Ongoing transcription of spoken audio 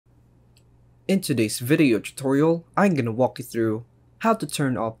In today's video tutorial, I'm gonna walk you through how to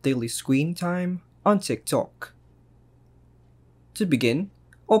turn off daily screen time on TikTok. To begin,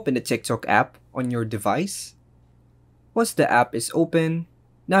 open the TikTok app on your device. Once the app is open,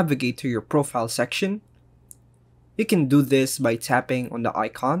 navigate to your profile section. You can do this by tapping on the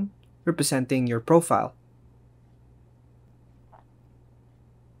icon representing your profile.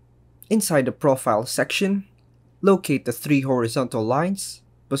 Inside the profile section, locate the three horizontal lines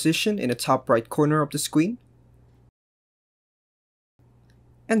positioned in the top right corner of the screen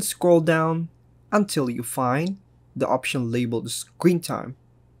and scroll down until you find the option labeled Screen Time.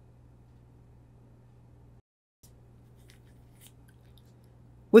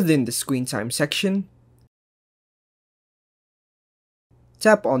 Within the Screen Time section,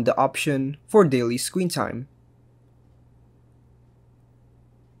 tap on the option for Daily Screen Time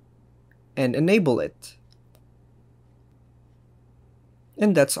and enable it.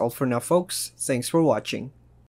 And that's all for now, folks. Thanks for watching.